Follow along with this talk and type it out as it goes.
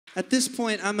At this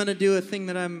point, I'm going to do a thing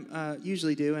that I'm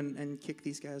usually do and kick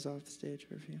these guys off the stage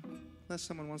for a few. Unless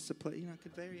someone wants to play,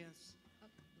 Conveyor, yes.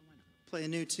 Play a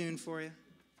new tune for you.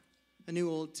 A new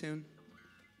old tune.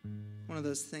 One of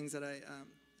those things that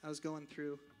I was going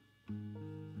through.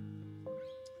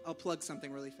 I'll plug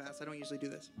something really fast. I don't usually do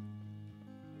this.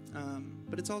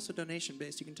 But it's also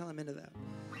donation-based. You can tell I'm into that.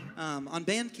 On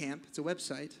Bandcamp, it's a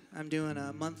website, I'm doing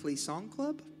a monthly song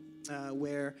club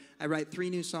where I write 3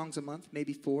 new songs a month,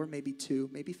 maybe 4, maybe 2,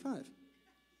 maybe 5.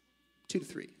 2 to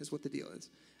 3 is what the deal is.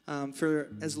 For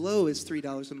as low as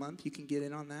 $3 a month, you can get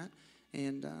in on that,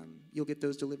 and you'll get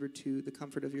those delivered to the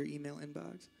comfort of your email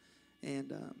inbox.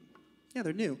 And yeah,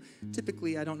 they're new.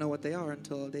 Typically, I don't know what they are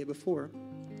until a day before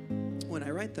when I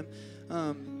write them.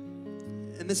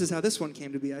 And this is how this one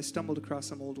came to be. I stumbled across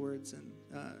some old words and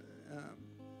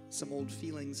some old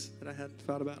feelings that I hadn't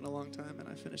thought about in a long time, and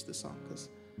I finished this song because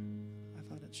I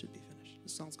thought it should be finished.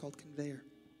 This song's called Conveyor.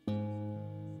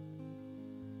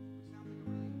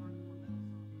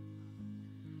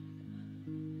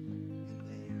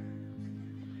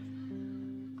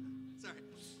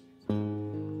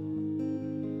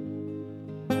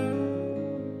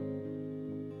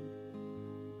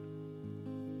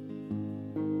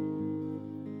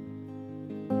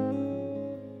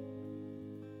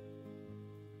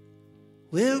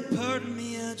 Well, pardon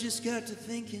me, I just got to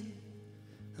thinking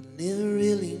I never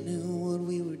really knew what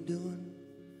we were doing.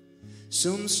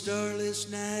 Some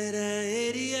starless night,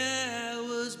 I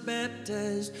was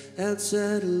baptized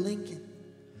outside of Lincoln.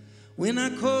 When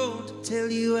I called to tell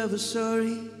you I was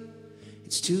sorry,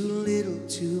 it's too little,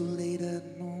 too late, I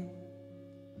know.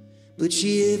 But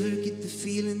you ever get the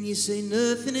feeling you say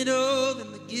nothing at all,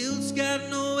 then the guilt's got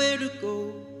nowhere to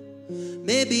go.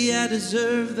 Maybe I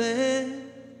deserve that.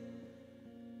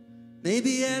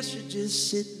 Maybe I should just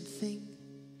sit and think,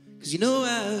 'cause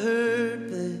I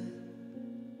heard that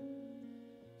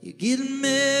you're getting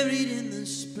married in the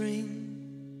spring.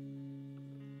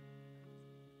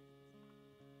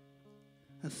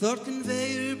 I thought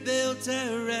conveyor belt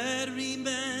I ride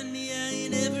remind me I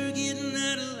ain't ever getting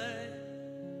out of line.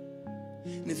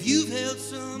 And if you've held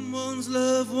someone's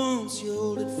love once, you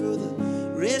hold it for the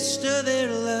rest of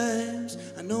their lives.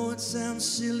 I know it sounds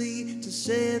silly to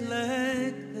say it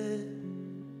like that,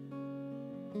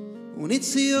 when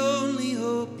it's the only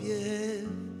hope you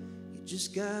have, you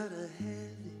just gotta have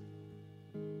it.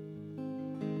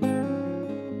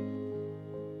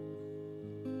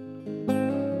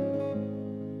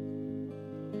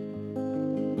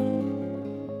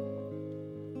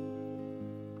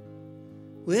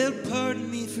 Well,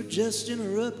 pardon me for just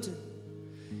interrupting.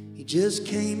 He just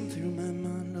came through my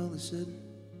mind all of a sudden.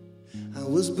 I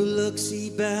was Biloxi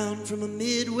bound from a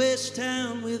Midwest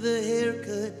town with a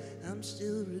haircut I'm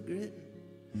still regretting.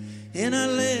 And I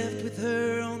left with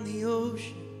her on the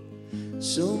ocean,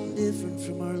 so different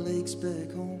from our lakes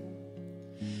back home.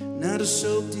 Now to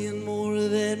soaked in more of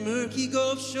that murky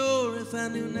Gulf shore. If I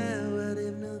knew now, I'd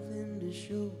have nothing to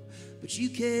show. But you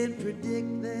can't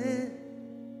predict that,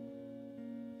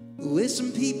 the way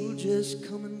some people just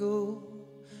come and go.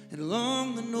 And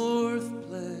along the North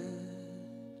Platte,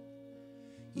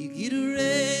 you get a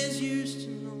raise used to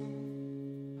know.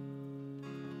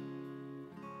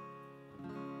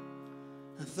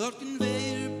 I thought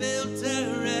conveyor belt I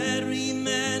ride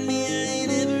remind me I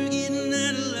ain't ever getting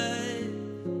out of line.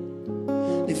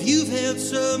 If you've held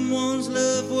someone's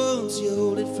love once, you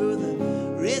hold it for the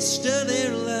rest of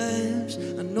their lives.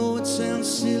 I know it sounds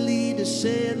silly to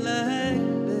say it like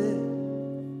that,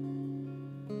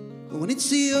 but when it's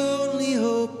the only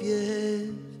hope you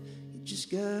have, you just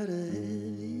gotta have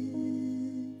it.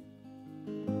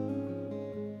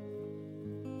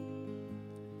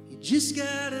 You just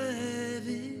gotta have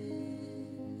it.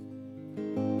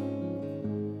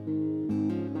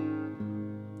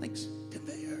 Thanks,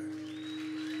 Conveyor.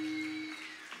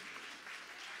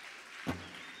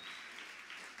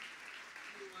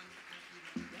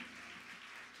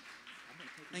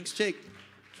 Thanks, Jake,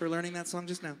 for learning that song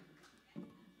just now.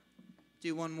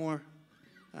 Do one more.